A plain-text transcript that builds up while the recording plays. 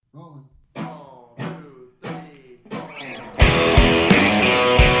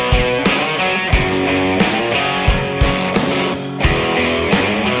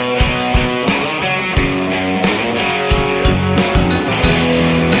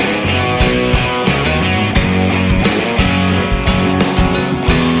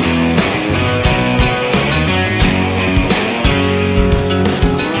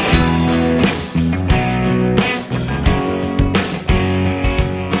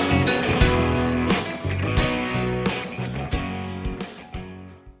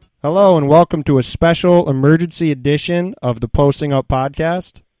Hello and welcome to a special emergency edition of the Posting Up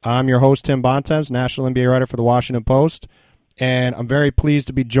podcast. I'm your host, Tim Bontemps, National NBA writer for the Washington Post, and I'm very pleased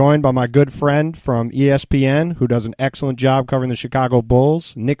to be joined by my good friend from ESPN, who does an excellent job covering the Chicago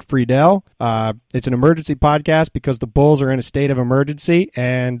Bulls, Nick Friedel. It's an emergency podcast because the Bulls are in a state of emergency,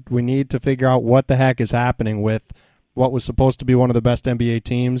 and we need to figure out what the heck is happening with what was supposed to be one of the best NBA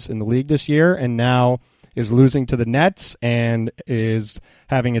teams in the league this year, and now is losing to the Nets and is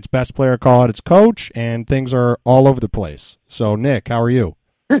having its best player call out its coach, and things are all over the place. So, Nick, how are you?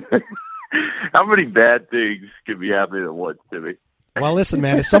 How many bad things can be happening at once, Timmy? Well, listen,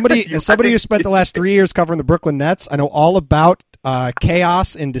 man, as somebody who spent the last 3 years covering the Brooklyn Nets, I know all about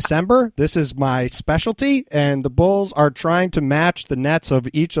chaos in December. This is my specialty, and the Bulls are trying to match the Nets of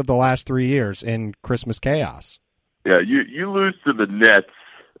each of the last 3 years in Christmas chaos. Yeah, you lose to the Nets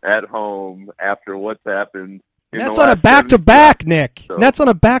at home after what's happened. Nets on a back-to-back, Nick. So, Nets on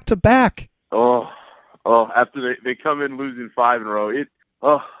a back-to-back. After they come in losing 5 in a row.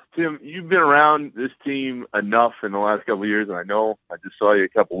 Tim, you've been around this team enough in the last couple of years, and I know I just saw you a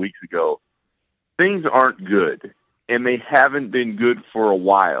couple weeks ago. Things aren't good, and they haven't been good for a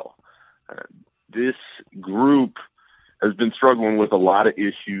while. This group has been struggling with a lot of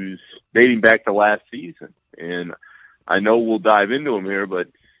issues dating back to last season, and I know we'll dive into them here, but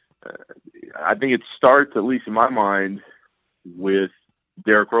I think it starts, at least in my mind, with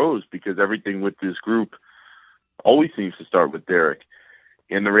Derrick Rose, because everything with this group always seems to start with Derrick.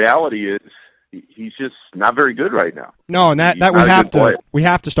 And the reality is he's just not very good right now. No, and that we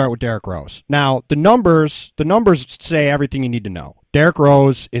have to start with Derrick Rose. Now, the numbers say everything you need to know. Derrick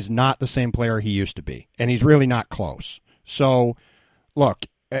Rose is not the same player he used to be, and he's really not close. So, look,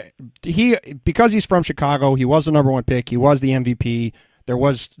 because he's from Chicago, he was the number one pick, he was the MVP. There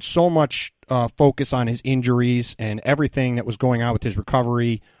was so much focus on his injuries and everything that was going on with his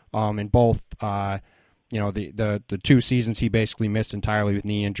recovery in both, the 2 seasons he basically missed entirely with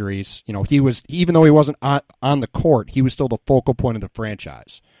knee injuries. You know, he was, even though he wasn't on the court, he was still the focal point of the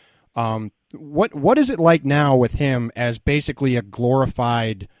franchise. What is it like now with him as basically a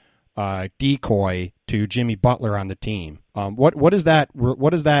glorified decoy to Jimmy Butler on the team? What is that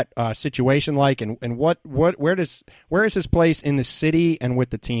situation like, and where is his place in the city and with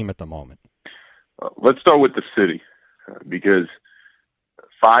the team at the moment? Let's start with the city, because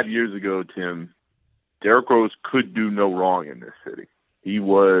 5 years ago, Tim, Derrick Rose could do no wrong in this city. He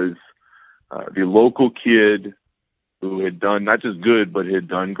was the local kid who had done not just good, but had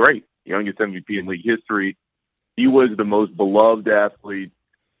done great. Youngest MVP in league history. He was the most beloved athlete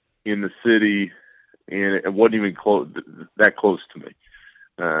in the city, and it wasn't even that close to me.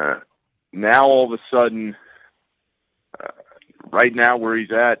 Now all of a sudden, right now where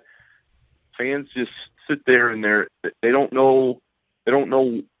he's at, fans just sit there and they don't know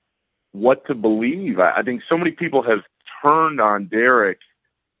what to believe. I think so many people have turned on Derrick,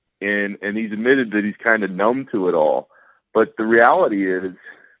 and he's admitted that he's kind of numb to it all. But the reality is,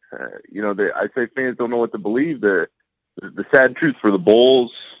 I say fans don't know what to believe. The sad truth for the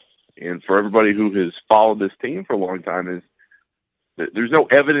Bulls and for everybody who has followed this team for a long time is that there's no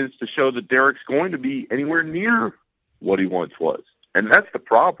evidence to show that Derrick's going to be anywhere near what he once was. And that's the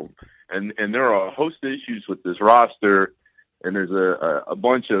problem. And there are a host of issues with this roster, and there's a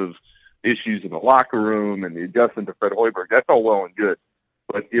bunch of issues in the locker room and the adjustment to Fred Hoiberg. That's all well and good.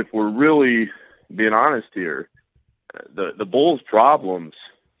 But if we're really being honest here, the Bulls' problems,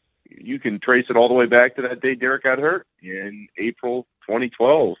 you can trace it all the way back to that day Derrick got hurt in April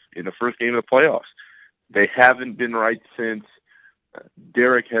 2012 in the first game of the playoffs. They haven't been right since.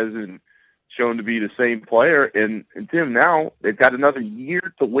 Derrick hasn't shown to be the same player. And Tim, now they've got another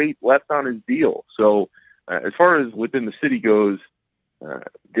year to wait left on his deal. So as far as within the city goes,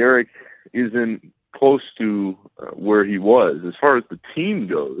 Derrick isn't close to where he was. As far as the team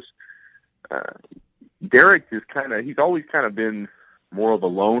goes, Derrick is he's always kind of been more of a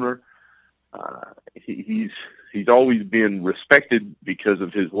loner. He's always been respected because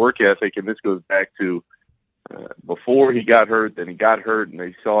of his work ethic, and this goes back to before he got hurt. Then he got hurt, and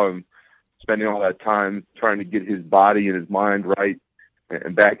they saw him spending all that time trying to get his body and his mind right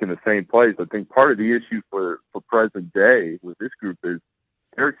and back in the same place. I think part of the issue for present day with this group is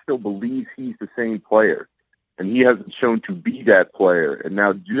Derrick still believes he's the same player, and he hasn't shown to be that player. And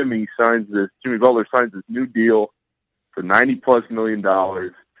now Jimmy Butler signs this new deal for $90+ million,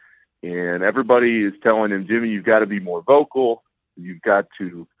 and everybody is telling him, Jimmy, you've got to be more vocal, you've got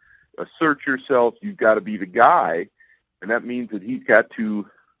to assert yourself, you've got to be the guy, and that means that he's got to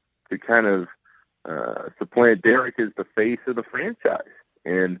kind of supplant Derrick as the face of the franchise.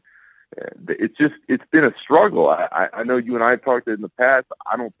 And it's been a struggle. I know you and I have talked in the past.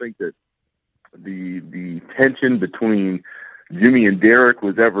 I don't think that the tension between Jimmy and Derek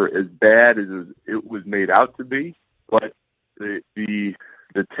was ever as bad as it was made out to be. But the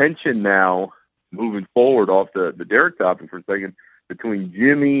tension now moving forward off the Derek topic for a second between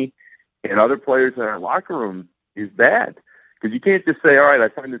Jimmy and other players in our locker room is bad. Because you can't just say, all right, I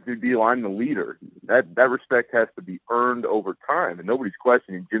signed this new deal, I'm the leader. That respect has to be earned over time. And nobody's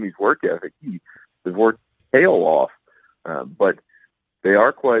questioning Jimmy's work ethic. He has worked tail off. But they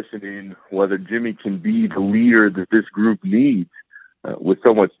are questioning whether Jimmy can be the leader that this group needs with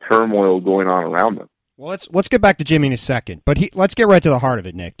so much turmoil going on around them. Well, let's get back to Jimmy in a second. But let's get right to the heart of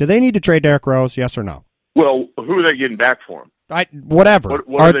it, Nick. Do they need to trade Derrick Rose, yes or no? Well, who are they getting back for him? Whatever.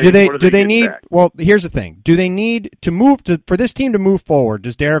 Do they need? Back? Well, here's the thing: do they need to move for this team to move forward?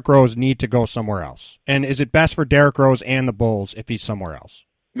 Does Derrick Rose need to go somewhere else? And is it best for Derrick Rose and the Bulls if he's somewhere else?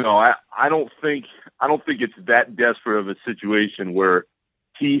 No, I don't think it's that desperate of a situation where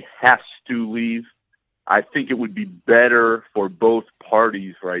he has to leave. I think it would be better for both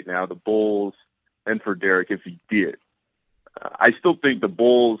parties right now, the Bulls and for Derrick, if he did. I still think the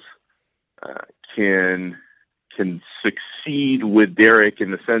Bulls can succeed with Derrick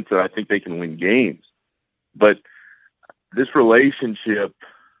in the sense that I think they can win games. But this relationship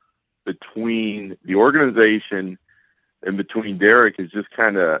between the organization and between Derrick is just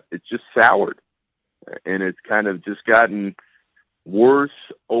it's just soured. And it's kind of just gotten worse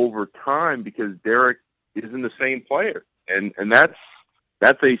over time because Derrick isn't the same player. And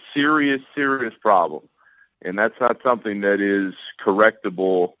that's a serious, serious problem. And that's not something that is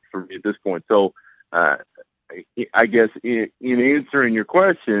correctable for me at this point. So, I guess in answering your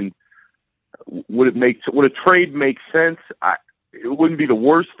question, would a trade make sense? It wouldn't be the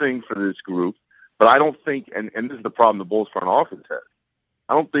worst thing for this group, but I don't think, and this is the problem the Bulls front office has,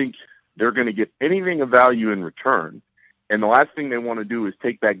 I don't think they're going to get anything of value in return. And the last thing they want to do is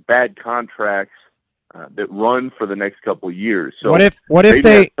take back bad contracts that run for the next couple of years. So what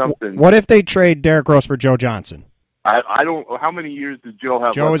if they trade Derrick Rose for Joe Johnson? I don't. How many years does Joe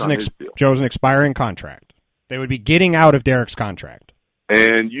have left on his deal? Joe's an expiring contract. They would be getting out of Derrick's contract.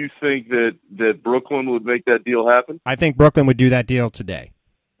 And you think that Brooklyn would make that deal happen? I think Brooklyn would do that deal today.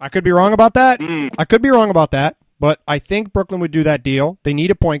 I could be wrong about that. I could be wrong about that, but I think Brooklyn would do that deal. They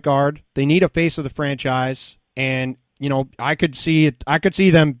need a point guard. They need a face of the franchise. And, I could see it. I could see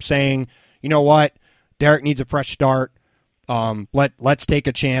them saying, you know what, Derrick needs a fresh start. Let's take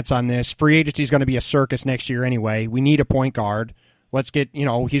a chance on this. Free agency is going to be a circus next year anyway. We need a point guard. Let's get,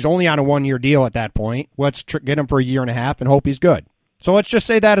 he's only on a 1-year deal at that point. Let's get him for a year and a half and hope he's good. So let's just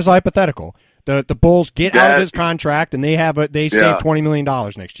say that is hypothetical. The Bulls get out of his contract and they save $20 million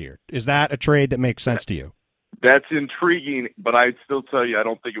next year. Is that a trade that makes sense to you? That's intriguing, but I'd still tell you I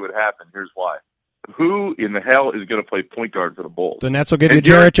don't think it would happen. Here's why. Who in the hell is going to play point guard for the Bulls? The Nets will give you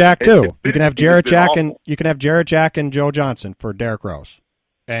Jarrett Jack too. You can have Jarrett Jack and Joe Johnson for Derrick Rose,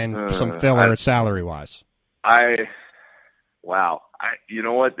 and some filler salary wise. Wow. You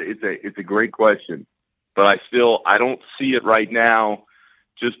know what? It's a great question, but I don't see it right now,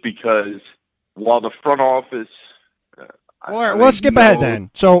 just because while the front office. Well, let's skip ahead then.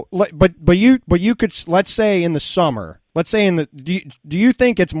 So, but you could, let's say in the summer. Let's say do you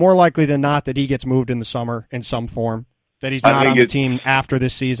think it's more likely than not that he gets moved in the summer in some form? That he's not on the team after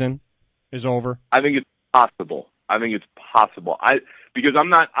this season is over? I think it's possible. Because I'm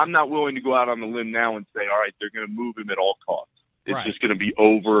not willing to go out on the limb now and say, all right, they're going to move him at all costs. It's just going to be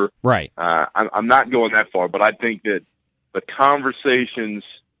over. Right. I'm not going that far, but I think that the conversations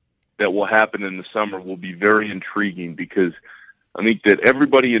that will happen in the summer will be very intriguing, because I think that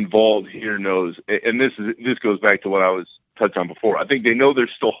everybody involved here knows, and this goes back to what I was touched on before. I think they know there's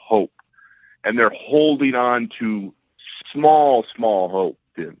still hope, and they're holding on to small hope,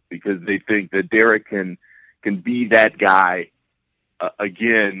 Tim, because they think that Derrick can be that guy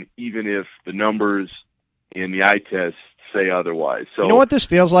again, even if the numbers in the eye test say otherwise. So, you know what this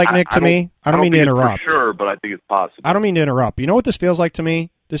feels like, Nick, to me? I don't mean to interrupt. For sure, but I think it's possible. I don't mean to interrupt. You know what this feels like to me?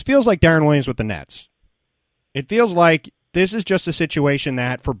 This feels like Darren Williams with the Nets. It feels like this is just a situation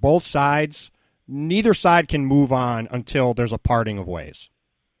that for both sides, neither side can move on until there's a parting of ways.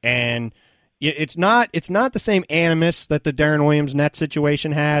 And it's not the same animus that the Darren Williams Nets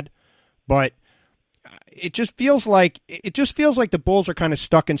situation had, but it just feels like the Bulls are kind of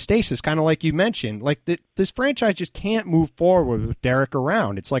stuck in stasis, kind of like you mentioned. Like this franchise just can't move forward with Derrick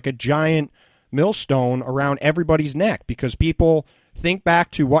around. It's like a giant millstone around everybody's neck, because people think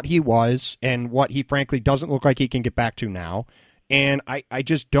back to what he was and what he frankly doesn't look like he can get back to now. And I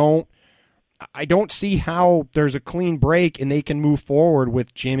just don't see how there's a clean break and they can move forward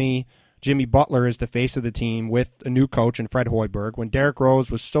with Jimmy, Jimmy Butler is the face of the team with a new coach and Fred Hoiberg, when Derrick Rose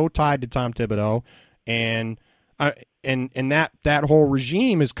was so tied to Tom Thibodeau, and that whole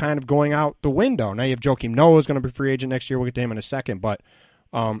regime is kind of going out the window. Now you have Joakim Noah is going to be free agent next year. We'll get to him in a second, but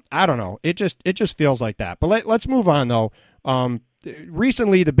I don't know. It just feels like that. But let's move on though.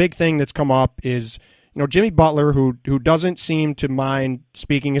 Recently, the big thing that's come up is, Jimmy Butler, who doesn't seem to mind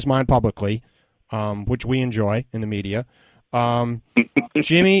speaking his mind publicly, which we enjoy in the media.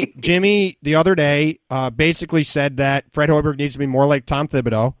 Jimmy, the other day, basically said that Fred Hoiberg needs to be more like Tom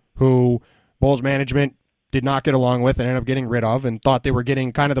Thibodeau, who Bulls management did not get along with and ended up getting rid of, and thought they were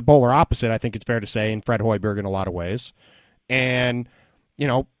getting kind of the polar opposite, I think it's fair to say, in Fred Hoiberg in a lot of ways. And,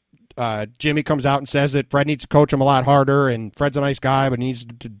 Jimmy comes out and says that Fred needs to coach him a lot harder, and Fred's a nice guy, but he needs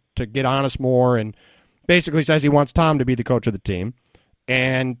to get honest more, and basically says he wants Tom to be the coach of the team.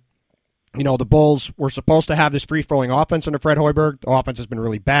 And the Bulls were supposed to have this free-flowing offense under Fred Hoiberg. The offense has been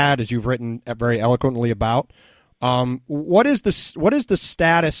really bad, as you've written very eloquently about. What is the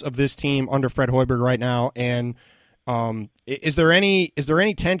status of this team under Fred Hoiberg right now? And is there any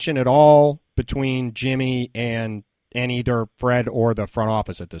tension at all between Jimmy and either Fred or the front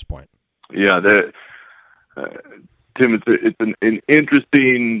office at this point? Yeah, Tim, it's an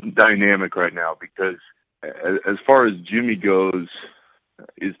interesting dynamic right now, because as far as Jimmy goes,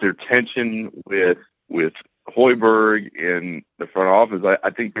 is there tension with Hoiberg in the front office? I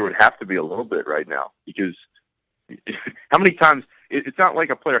think there would have to be a little bit right now, because how many times it's not like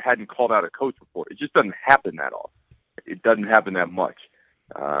a player hadn't called out a coach before. It just doesn't happen that often. It doesn't happen that much.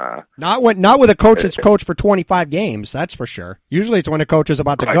 Not with a coach that's coached for 25 games. That's for sure. Usually it's when a coach is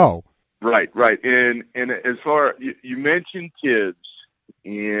about to go. Right. And as far you mentioned Tibbs,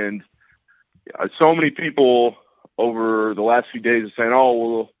 and so many people over the last few days are saying,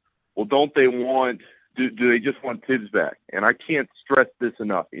 "Oh, well, don't they want? Do they just want Tibbs back?" And I can't stress this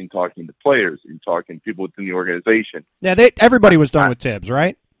enough in talking to players, in talking to people within the organization. Yeah, everybody was done with Tibbs,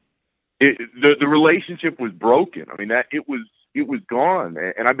 right? The relationship was broken. I mean, that it was gone.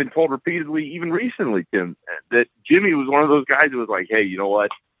 And I've been told repeatedly, even recently, Tim, that Jimmy was one of those guys who was like, "Hey, you know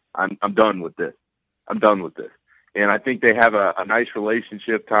what? I'm done with this. I'm done with this." And I think they have a nice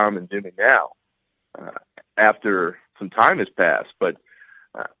relationship, Tom and Jimmy, now, after some time has passed. But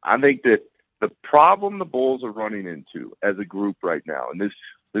I think that the problem the Bulls are running into as a group right now, and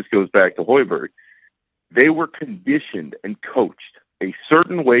this goes back to Hoiberg, they were conditioned and coached a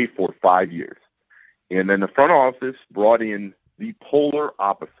certain way for 5 years. And then the front office brought in the polar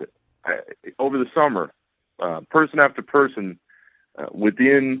opposite. Over the summer, person after person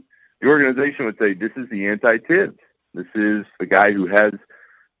within the organization would say, this is the anti-Tibbs. This is the guy who has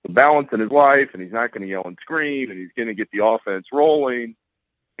the balance in his life, and he's not going to yell and scream, and he's going to get the offense rolling.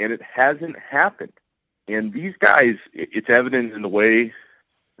 And it hasn't happened. And these guys, it's evident in the way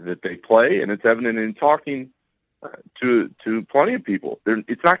that they play, and it's evident in talking to plenty of people.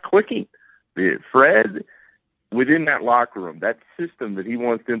 It's not clicking. Fred, within that locker room, that system that he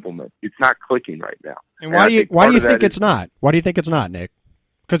wants to implement, it's not clicking right now. And why do you think it's not? Why do you think it's not, Nick?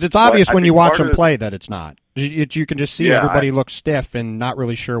 Because it's obvious when you watch them play that it's not. You can just see everybody looks stiff and not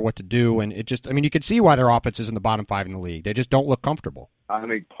really sure what to do, and you can see why their offense is in the bottom 5 in the league. They just don't look comfortable. I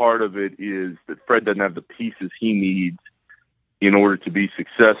think part of it is that Fred doesn't have the pieces he needs in order to be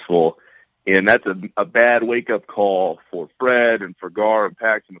successful, and that's a bad wake-up call for Fred and for Gar and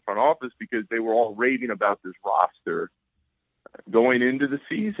Pax in the front office, because they were all raving about this roster going into the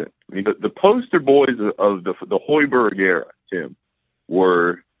season. I mean, the poster boys of the Hoiberg era, Tim,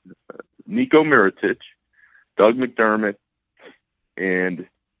 were Nico Mirotic, Doug McDermott, and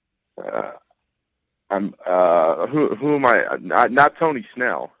who am I? Not Tony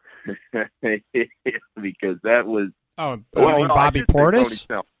Snell, because that was Bobby Portis.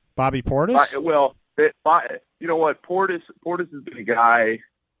 Bobby Portis. You know what? Portis has been a guy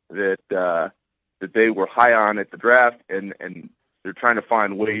that they were high on at the draft, and they're trying to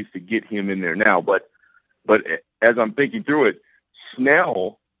find ways to get him in there now. But as I'm thinking through it,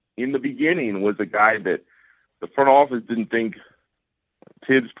 Snell in the beginning was a guy that the front office didn't think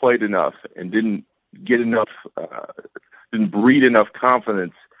Tibbs played enough and didn't get enough, didn't breed enough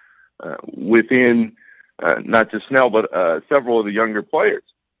confidence within not just Snell, but several of the younger players.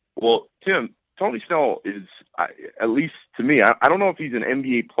 Well, Tim, Tony Snell is, at least to me, I don't know if he's an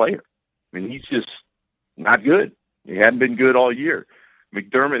NBA player. I mean, he's just not good. He hadn't been good all year.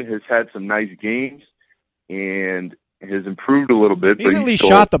 McDermott has had some nice games and has improved a little bit. He's at least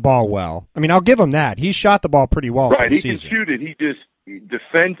shot the ball well. I mean, I'll give him that. He's shot the ball pretty well for the season. Right, he can shoot it. He just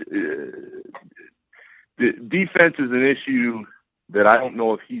defense is an issue that I don't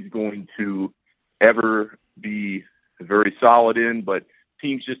know if he's going to ever be very solid in, but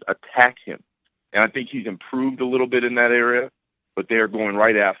teams just attack him. And I think he's improved a little bit in that area, but they are going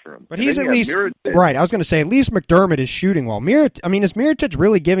right after him. But he's at least right. I was going to say at least McDermott is shooting well. Is Mirotic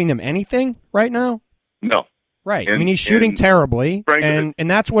really giving them anything right now? No. Right. I mean, he's shooting terribly, and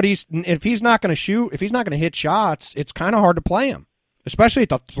that's what he's. If he's not going to shoot, if he's not going to hit shots, it's kind of hard to play him, especially at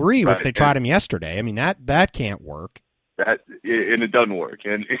the 3, which they tried him yesterday. I mean, that can't work. And it doesn't work,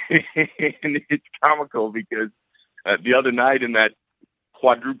 and it's comical because the other night in that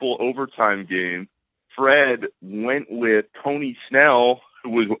quadruple overtime game, Fred went with Tony Snell,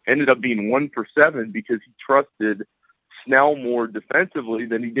 who ended up being 1 for 7 because he trusted Snell more defensively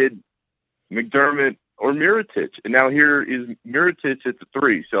than he did McDermott or Mirotic. And now here is Mirotic at the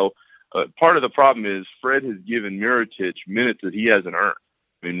 3. So part of the problem is Fred has given Mirotic minutes that he hasn't earned.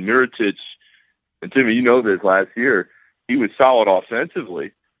 I mean, Mirotic, and Timmy, you know this, last year, he was solid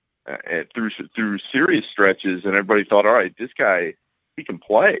offensively through serious stretches, and everybody thought, all right, this guy, he can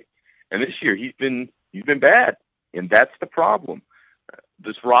play. And this year he's been bad, and that's the problem.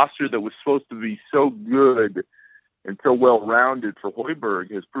 This roster that was supposed to be so good and so well-rounded for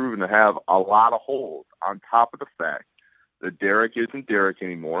Hoiberg has proven to have a lot of holes, on top of the fact that Derek isn't Derek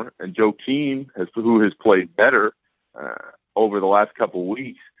anymore, and Joakim, who has played better over the last couple of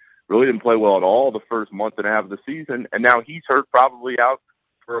weeks, really didn't play well at all the first month and a half of the season, and now he's hurt, probably out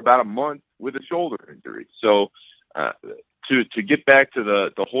for about a month with a shoulder injury. So to get back to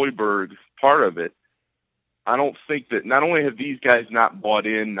the Hoiberg part of it, I don't think that not only have these guys not bought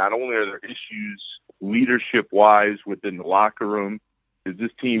in, not only are there issues leadership-wise within the locker room, is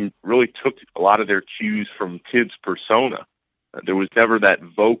this team really took a lot of their cues from Tibbs' persona. There was never that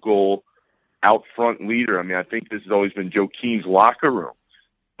vocal, out-front leader. I mean, I think this has always been Joakim's locker room.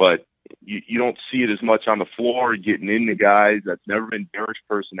 But you don't see it as much on the floor, getting into guys. That's never been Derek's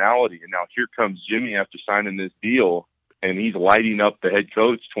personality. And now here comes Jimmy after signing this deal, and he's lighting up the head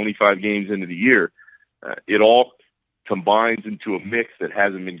coach 25 games into the year. It all combines into a mix that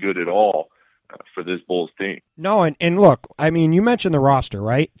hasn't been good at all for this Bulls team. No, and look, I mean, you mentioned the roster,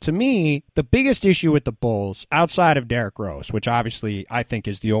 right? To me, the biggest issue with the Bulls, outside of Derrick Rose, which obviously I think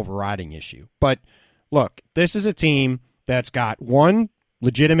is the overriding issue. But look, this is a team that's got one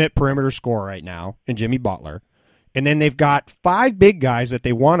legitimate perimeter scorer right now in Jimmy Butler. And then they've got 5 big guys that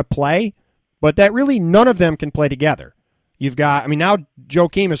they want to play, but that really none of them can play together. You've got, I mean, now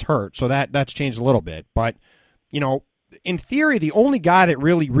Joakim is hurt, so that's changed a little bit. But, you know, in theory, the only guy that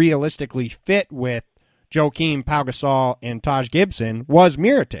really realistically fit with Joakim, Pau Gasol, and Taj Gibson was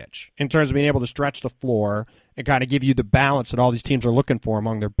Mirotic in terms of being able to stretch the floor and kind of give you the balance that all these teams are looking for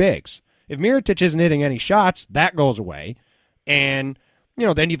among their bigs. If Mirotic isn't hitting any shots, that goes away. And you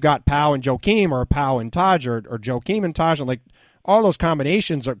know, then you've got Pau and Joakim, or Pau and Taj, or Joakim and Taj, and like all those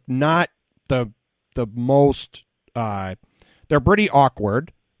combinations are not the most. They're pretty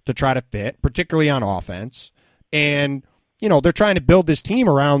awkward to try to fit, particularly on offense. And you know, they're trying to build this team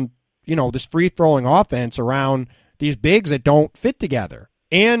around, you know, this free throwing offense around these bigs that don't fit together.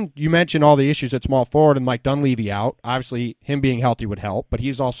 And you mentioned all the issues at small forward and Mike Dunleavy out. Obviously, him being healthy would help, but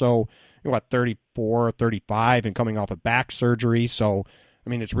he's also, 34, 35 and coming off of back surgery. So, I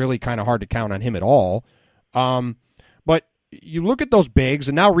mean, it's really kind of hard to count on him at all. But you look at those bigs,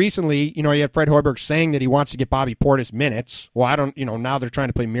 and now recently, you had Fred Hoiberg saying that he wants to get Bobby Portis minutes. Well, now they're trying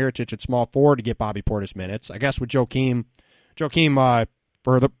to play Mirotic at small forward to get Bobby Portis minutes. I guess with Joakim,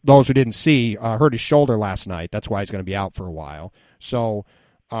 for those who didn't see, hurt his shoulder last night. That's why he's going to be out for a while. So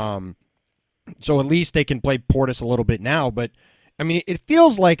at least they can play Portis a little bit now. But, I mean, it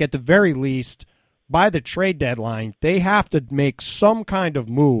feels like at the very least, by the trade deadline, they have to make some kind of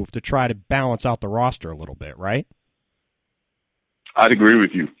move to try to balance out the roster a little bit, right? I'd agree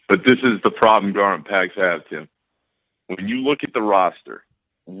with you. But this is the problem Garnet Pags have, Tim. When you look at the roster,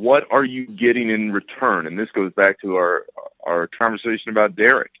 what are you getting in return? And this goes back to our conversation about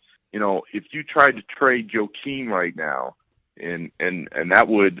Derek. If you tried to trade Joakim right now, and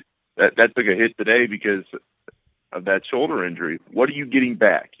that took a hit today because of that shoulder injury, what are you getting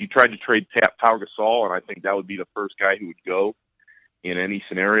back? You tried to trade Pau Gasol, and I think that would be the first guy who would go in any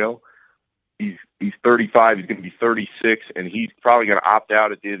scenario. He's 35, he's going to be 36, and he's probably going to opt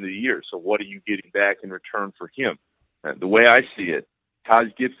out at the end of the year. So what are you getting back in return for him? The way I see it, Taj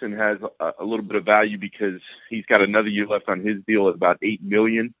Gibson has a little bit of value because he's got another year left on his deal at about $8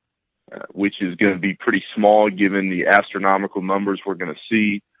 million, which is going to be pretty small given the astronomical numbers we're going to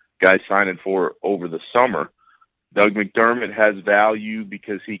see guys signing for over the summer. Doug McDermott has value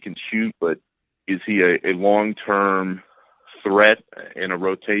because he can shoot, but is he a long-term threat and a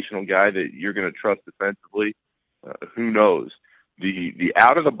rotational guy that you're going to trust defensively? Who knows? The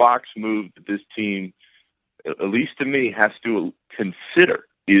out-of-the-box move that this team at least to me, has to consider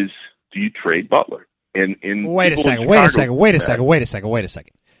is, do you trade Butler? And wait a second.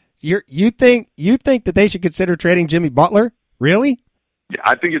 You think that they should consider trading Jimmy Butler? Really? Yeah,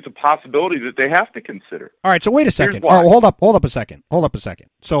 I think it's a possibility that they have to consider. All right, so wait a second. Oh, hold up a second.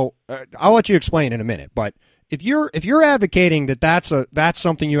 So I'll let you explain in a minute. But if you're advocating that that's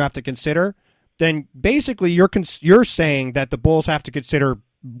something you have to consider, then basically you're saying that the Bulls have to consider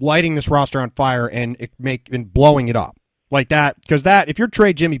lighting this roster on fire and blowing it up like that. Because if you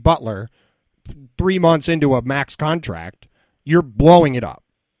trade Jimmy Butler 3 months into a max contract, you're blowing it up.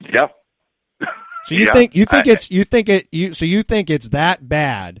 Yep. So you think it's that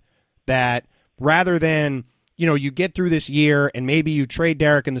bad that rather than, you get through this year and maybe you trade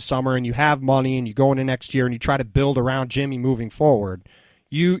Derek in the summer and you have money and you go into next year and you try to build around Jimmy moving forward,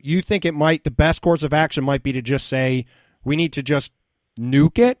 you think the best course of action might be to just say we need to just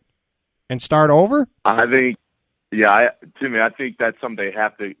nuke it and start over? I think, Timmy, I think that's something they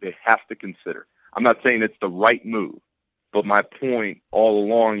have to consider. I'm not saying it's the right move, but my point all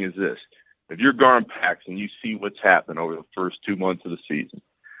along is this. If you're Garn Pax and you see what's happened over the first 2 months of the season,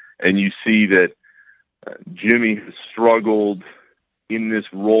 and you see that Jimmy has struggled in this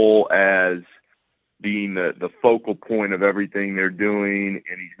role as being the focal point of everything they're doing,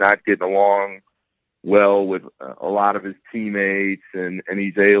 and he's not getting along well with a lot of his teammates, and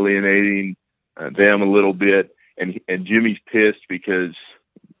he's alienating them a little bit, and Jimmy's pissed because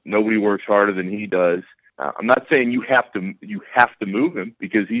nobody works harder than he does. I'm not saying you have to move him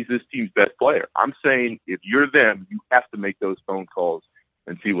because he's this team's best player. I'm saying if you're them, you have to make those phone calls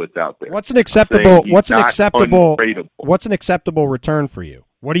and see what's out there. What's an acceptable return for you?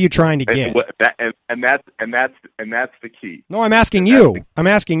 What are you trying to get? And that's the key. No, I'm asking you.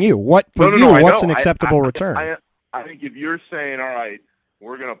 What's an acceptable return? I think if you're saying, all right,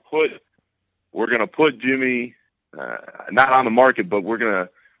 we're gonna put Jimmy not on the market, but we're gonna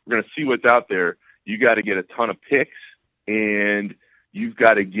see what's out there. You got to get a ton of picks, and you've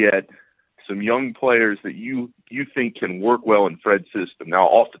got to get some young players that you think can work well in Fred's system. Now,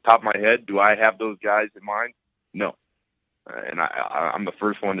 off the top of my head, do I have those guys in mind? No. And I'm the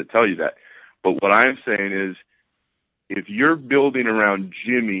first one to tell you that. But what I'm saying is, if you're building around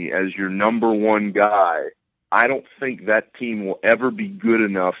Jimmy as your number one guy, I don't think that team will ever be good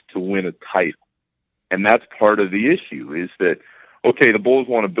enough to win a title. And that's part of the issue, is that, okay, the Bulls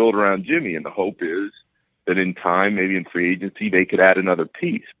want to build around Jimmy, and the hope is that in time, maybe in free agency, they could add another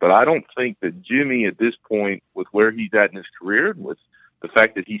piece. But I don't think that Jimmy, at this point, with where he's at in his career, with the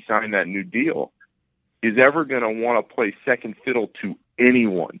fact that he signed that new deal, is ever going to want to play second fiddle to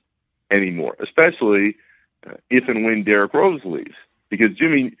anyone anymore, especially if and when Derrick Rose leaves. Because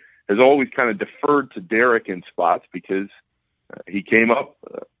Jimmy has always kind of deferred to Derrick in spots because he came up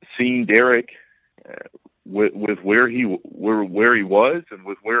seeing Derrick with where he was and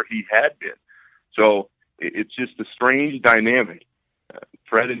with where he had been. So it's just a strange dynamic.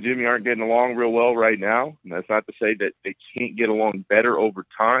 Fred and Jimmy aren't getting along real well right now, and that's not to say that they can't get along better over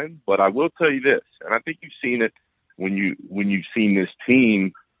time. But I will tell you this, and I think you've seen it when you've seen this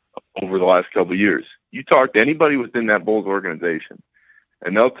team over the last couple of years. You talk to anybody within that Bulls organization,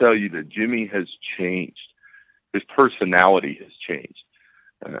 and they'll tell you that Jimmy has changed. His personality has changed,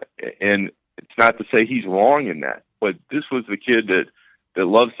 and it's not to say he's wrong in that, but this was the kid that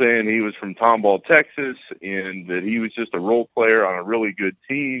loved saying he was from Tomball, Texas, and that he was just a role player on a really good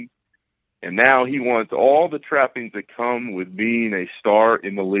team. And now he wants all the trappings that come with being a star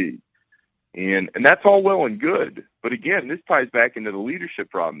in the league. And that's all well and good. But again, this ties back into the leadership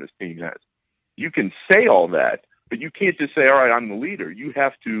problem this team has. You can say all that, but you can't just say, all right, I'm the leader. You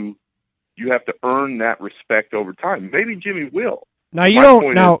have to earn that respect over time. Maybe Jimmy will. Now you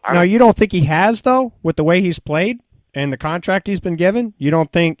don't think he has, though, with the way he's played and the contract he's been given? You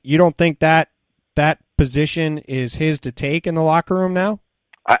don't think that position is his to take in the locker room now?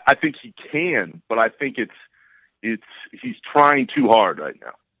 I think he can, but I think it's he's trying too hard right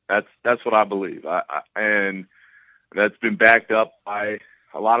now. That's what I believe. And that's been backed up by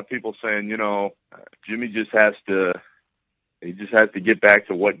a lot of people saying, Jimmy just has to get back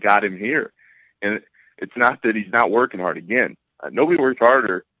to what got him here. And it's not that he's not working hard. Again, nobody works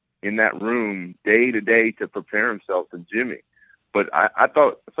harder in that room day to day to prepare himself than Jimmy. But I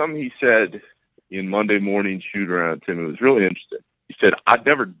thought something he said in Monday morning shoot around, Tim, it was really interesting. He said, I've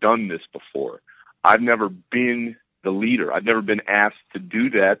never done this before. I've never been the leader. I've never been asked to do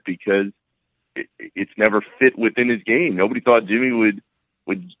that because it's never fit within his game. Nobody thought Jimmy would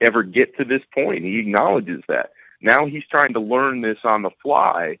ever get to this point. He acknowledges that. Now he's trying to learn this on the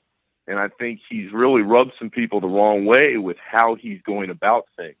fly, and I think he's really rubbed some people the wrong way with how he's going about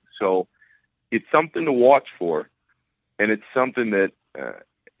things. So it's something to watch for, and it's something that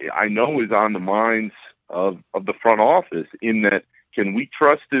I know is on the minds of the front office, in that, can we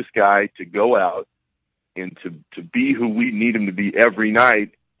trust this guy to go out and to be who we need him to be every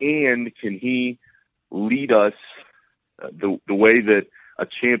night, and can he lead us the way that a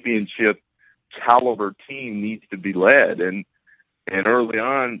championship caliber team needs to be led? And early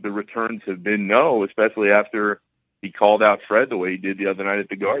on, the returns have been no, especially after he called out Fred the way he did the other night at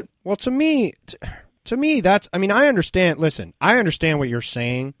the Garden. Well, to me, that's, I mean, I understand what you're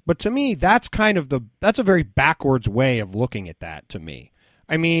saying, but to me, that's that's a very backwards way of looking at that, to me.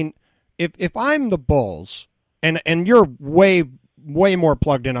 I mean, if I'm the Bulls, and you're way more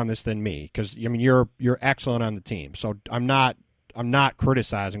plugged in on this than me, because, I mean, you're excellent on the team, so I'm not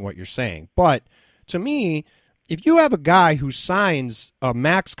criticizing what you're saying. But to me, if you have a guy who signs a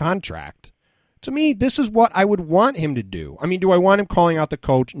max contract, to me, this is what I would want him to do. I mean, do I want him calling out the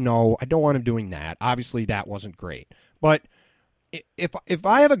coach? No, I don't want him doing that. Obviously, that wasn't great. But if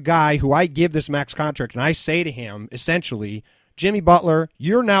I have a guy who I give this max contract and I say to him, essentially, Jimmy Butler,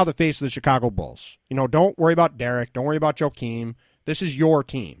 you're now the face of the Chicago Bulls. You know, don't worry about Derek. Don't worry about Joakim. This is your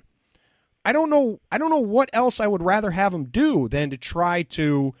team. I don't know what else I would rather have him do than to try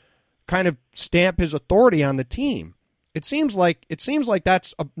to kind of stamp his authority on the team. It seems like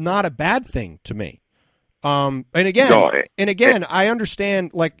that's not a bad thing to me. And again, I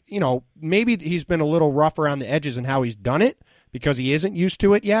understand, like, you know, maybe he's been a little rough around the edges in how he's done it because he isn't used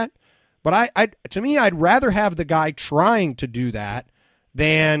to it yet. But to me, I'd rather have the guy trying to do that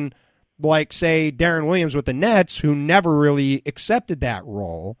than, like, say, Darren Williams with the Nets, who never really accepted that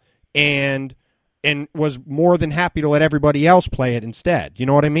role and was more than happy to let everybody else play it instead. You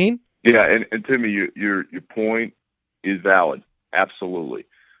know what I mean? Yeah, and Timmy, your point is valid. Absolutely.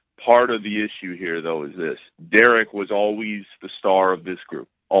 Part of the issue here, though, is this. Derek was always the star of this group,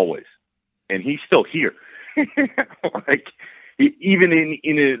 always. And he's still here. Like, even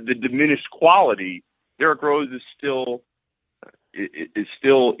in the diminished quality, Derrick Rose is still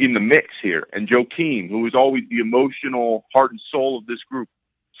in the mix here. And Joakim, who is always the emotional heart and soul of this group,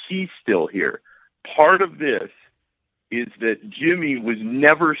 he's still here. Part of this is that Jimmy was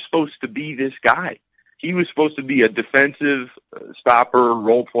never supposed to be this guy. He was supposed to be a defensive stopper,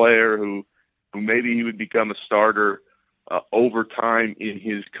 role player who maybe he would become a starter over time in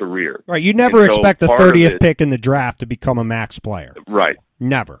his career. Right. You never expect the 30th pick in the draft to become a max player. Right.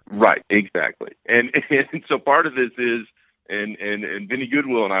 Never. Right. Exactly. And so part of this is, and Vinny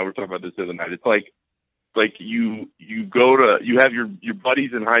Goodwill and I were talking about this the other night. It's like you have your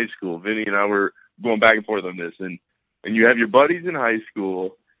buddies in high school. Vinny and I were going back and forth on this, and you have your buddies in high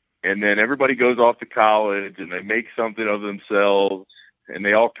school, and then everybody goes off to college and they make something of themselves and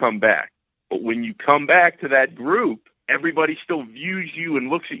they all come back. But when you come back to that group, everybody still views you and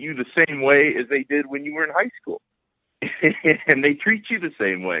looks at you the same way as they did when you were in high school. And they treat you the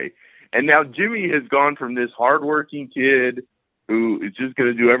same way. And now Jimmy has gone from this hardworking kid who is just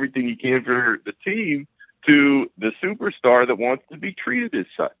going to do everything he can for the team to the superstar that wants to be treated as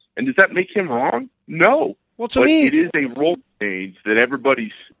such. And does that make him wrong? No. Well, to me, it is a role change that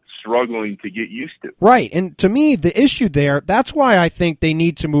everybody's struggling to get used to. Right. And to me, the issue there, that's why I think they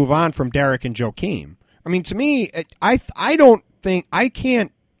need to move on from Derek and Joakim. I mean, to me, I don't think I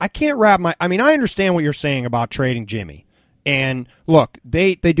can't wrap my, I mean, I understand what you're saying about trading Jimmy. And look,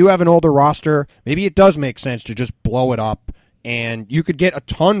 they do have an older roster. Maybe it does make sense to just blow it up, and you could get a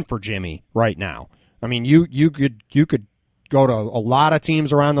ton for Jimmy right now. I mean, you could go to a lot of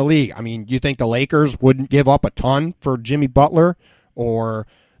teams around the league. I mean, you think the Lakers wouldn't give up a ton for Jimmy Butler, or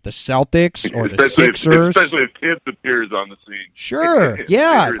the Celtics, or the Sixers? Especially if Tibbs appears on the scene. Sure,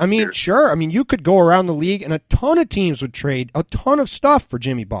 yeah. I mean, sure. I mean, you could go around the league, and a ton of teams would trade a ton of stuff for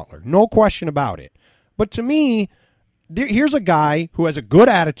Jimmy Butler. No question about it. But to me, here's a guy who has a good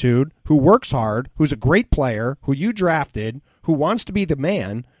attitude, who works hard, who's a great player, who you drafted, who wants to be the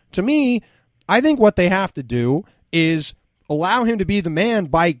man. To me, I think what they have to do is allow him to be the man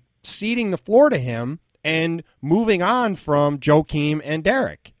by ceding the floor to him and moving on from Joakim and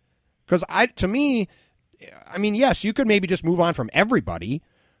Derek. Because to me, I mean, yes, you could maybe just move on from everybody,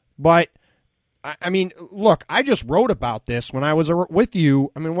 but I mean, look, I just wrote about this when I was with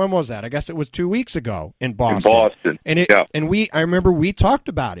you. I mean, when was that? I guess it was 2 weeks ago in Boston. And I remember we talked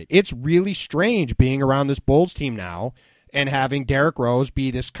about it. It's really strange being around this Bulls team now and having Derrick Rose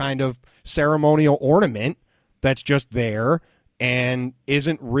be this kind of ceremonial ornament that's just there and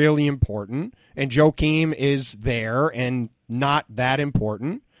isn't really important. And Joakim is there and not that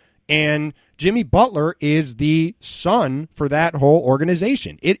important. And Jimmy Butler is the sun for that whole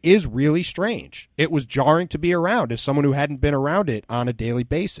organization. It is really strange. It was jarring to be around as someone who hadn't been around it on a daily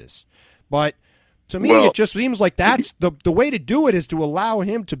basis. But to me, it just seems like that's the way to do it, is to allow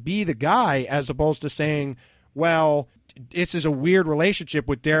him to be the guy, as opposed to saying, well, this is a weird relationship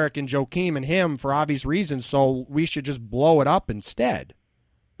with Derek and Joakim and him for obvious reasons, so we should just blow it up instead.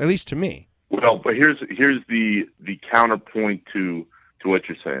 At least to me. Well, but here's the counterpoint to what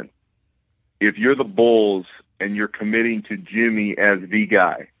you're saying. If you're the Bulls and you're committing to Jimmy as the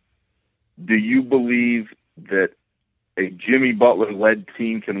guy, do you believe that a Jimmy Butler-led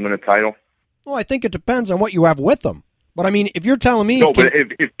team can win a title? Well, I think it depends on what you have with them. But, I mean, if you're telling me... No, but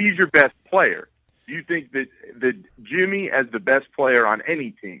if he's your best player, do you think that Jimmy, as the best player on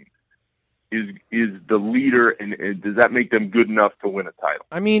any team, is the leader, and does that make them good enough to win a title?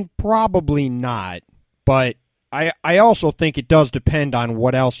 I mean, probably not, but I also think it does depend on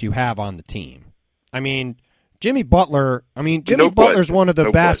what else you have on the team. I mean, Jimmy Butler's one of the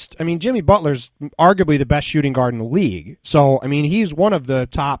best. I mean, Jimmy Butler's arguably the best shooting guard in the league. So, I mean, he's one of the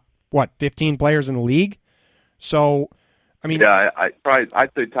top, 15 players in the league? So, I mean... Yeah, I'd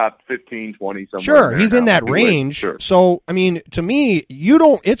say top 15, 20, somewhere. Sure, he's in that range. Sure. So, I mean, to me,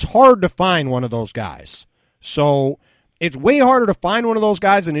 it's hard to find one of those guys. So, it's way harder to find one of those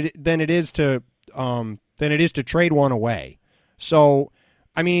guys than it is to trade one away. So,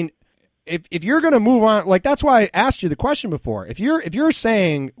 I mean, if you're going to move on, like, that's why I asked you the question before. If you're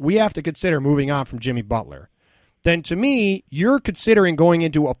saying we have to consider moving on from Jimmy Butler, then to me, you're considering going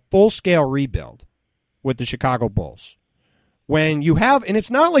into a full-scale rebuild with the Chicago Bulls. When you have, and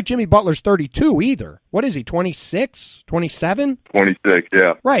it's not like Jimmy Butler's 32 either. What is he, 26, 27? 26,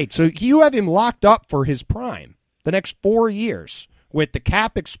 yeah. Right, so you have him locked up for his prime the next 4 years. With the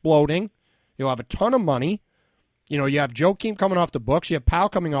cap exploding, you'll have a ton of money. You know, you have Joakim coming off the books. You have Powell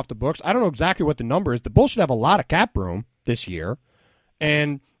coming off the books. I don't know exactly what the number is. The Bulls should have a lot of cap room this year.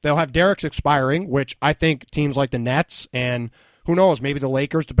 And they'll have Derek's expiring, which I think teams like the Nets and who knows, maybe the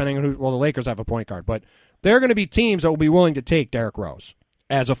Lakers, depending on the Lakers have a point guard. But there are going to be teams that will be willing to take Derrick Rose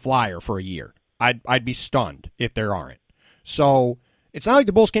as a flyer for a year. I'd be stunned if there aren't. So it's not like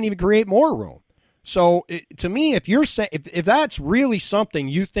the Bulls can't even create more room. So to me, if you're if that's really something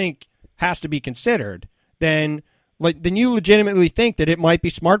you think has to be considered, then you legitimately think that it might be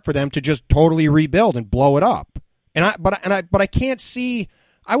smart for them to just totally rebuild and blow it up. But I can't see.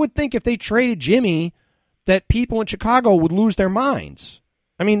 I would think if they traded Jimmy, that people in Chicago would lose their minds.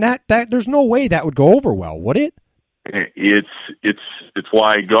 I mean, that there's no way that would go over well, would it? It's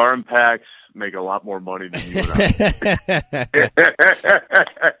why Garin Pax make a lot more money than you and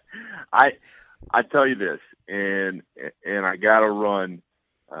I. I tell you this, and I gotta run.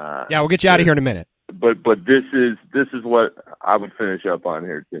 Yeah, we'll get you out of here in a minute. But this is what I would finish up on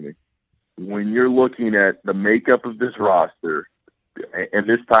here, Timmy. When you're looking at the makeup of this roster, and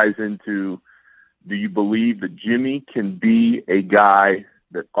this ties into, do you believe that Jimmy can be a guy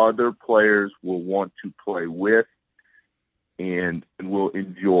that other players will want to play with and will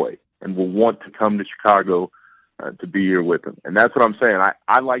enjoy and will want to come to Chicago to be here with him? And that's what I'm saying.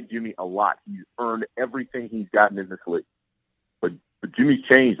 I like Jimmy a lot. He's earned everything he's gotten in this league. But Jimmy's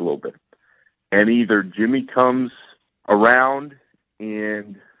changed a little bit. And either Jimmy comes around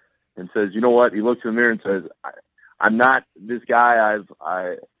and says, you know what? He looks in the mirror and says, I'm not this guy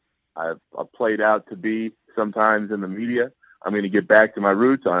I've played out to be sometimes in the media. I'm going to get back to my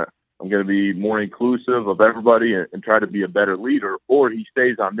roots. I'm going to be more inclusive of everybody and try to be a better leader, or he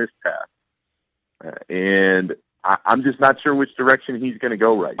stays on this path. And I'm just not sure which direction he's going to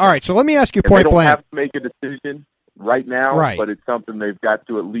go right now. All right, so let me ask you point blank. They don't have to make a decision right now, right, but it's something they've got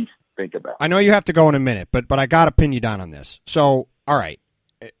to at least think about. I know you have to go in a minute, but I got to pin you down on this. So, all right,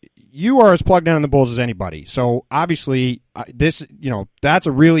 you are as plugged in on the Bulls as anybody. So, obviously, that's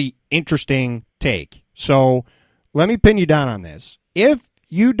a really interesting take. So, let me pin you down on this. If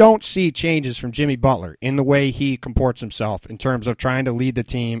you don't see changes from Jimmy Butler in the way he comports himself in terms of trying to lead the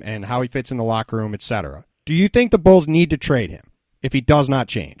team and how he fits in the locker room, etc., do you think the Bulls need to trade him if he does not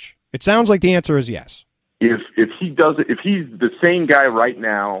change? It sounds like the answer is yes. If he does, if he's the same guy right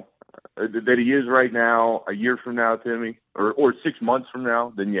now that he is right now, a year from now, Timmy, or 6 months from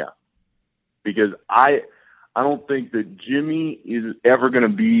now, then yeah. Because I don't think that Jimmy is ever going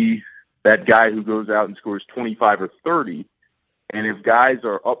to be that guy who goes out and scores 25 or 30. And if guys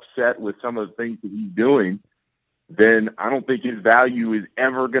are upset with some of the things that he's doing, then I don't think his value is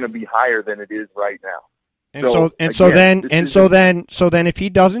ever going to be higher than it is right now. And so then if he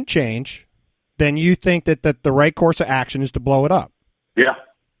doesn't change, then you think that the right course of action is to blow it up. Yeah,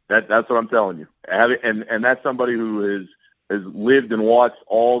 that's what I'm telling you. And that's somebody who has lived and watched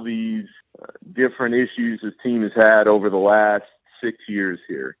all these different issues his team has had over the last 6 years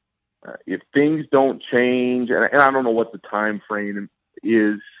here. If things don't change, and I don't know what the time frame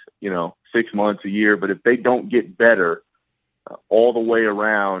is, 6 months, a year. But if they don't get better all the way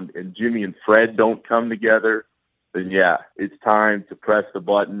around, and Jimmy and Fred don't come together, then yeah, it's time to press the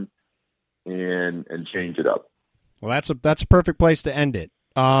button and change it up. Well, that's a perfect place to end it.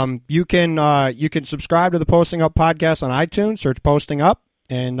 You can subscribe to the Posting Up podcast on iTunes. Search Posting Up,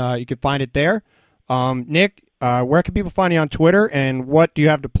 and you can find it there. Nick, where can people find you on Twitter, and what do you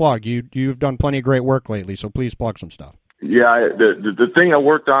have to plug? You've done plenty of great work lately, so please plug some stuff. Yeah, the thing I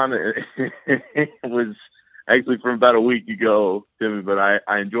worked on was actually from about a week ago, Timmy, but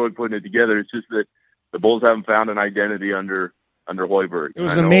I enjoyed putting it together. It's just that the Bulls haven't found an identity under Hoiberg. It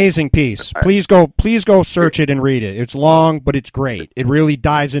was an amazing piece. Please go search it and read it. It's long, but it's great. It really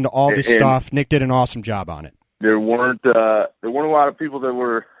dives into all this stuff. Nick did an awesome job on it. There weren't a lot of people that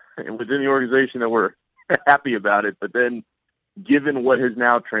were within the organization that were happy about it, but then given what has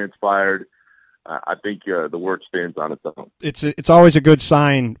now transpired, I think the work stands on its own. It's always a good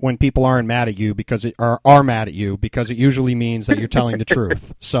sign when people aren't mad at you because are mad at you, because it usually means that you're telling the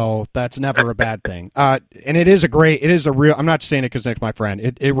truth. So that's never a bad thing. And it is a real. I'm not saying it because Nick's my friend.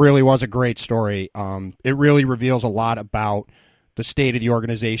 It really was a great story. It really reveals a lot about the state of the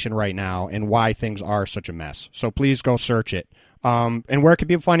organization right now and why things are such a mess. So please go search it. And where can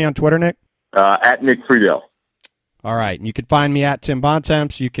people find you on Twitter, Nick? At Nick Friedel. All right. And you can find me at Tim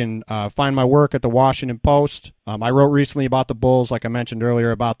Bontemps. You can find my work at the Washington Post. I wrote recently about the Bulls, like I mentioned earlier,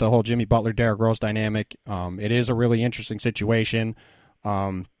 about the whole Jimmy Butler, Derrick Rose dynamic. It is a really interesting situation.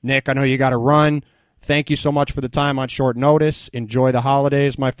 Nick, I know you got to run. Thank you so much for the time on short notice. Enjoy the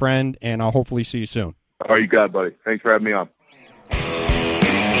holidays, my friend, and I'll hopefully see you soon. All right, you got it, buddy. Thanks for having me on.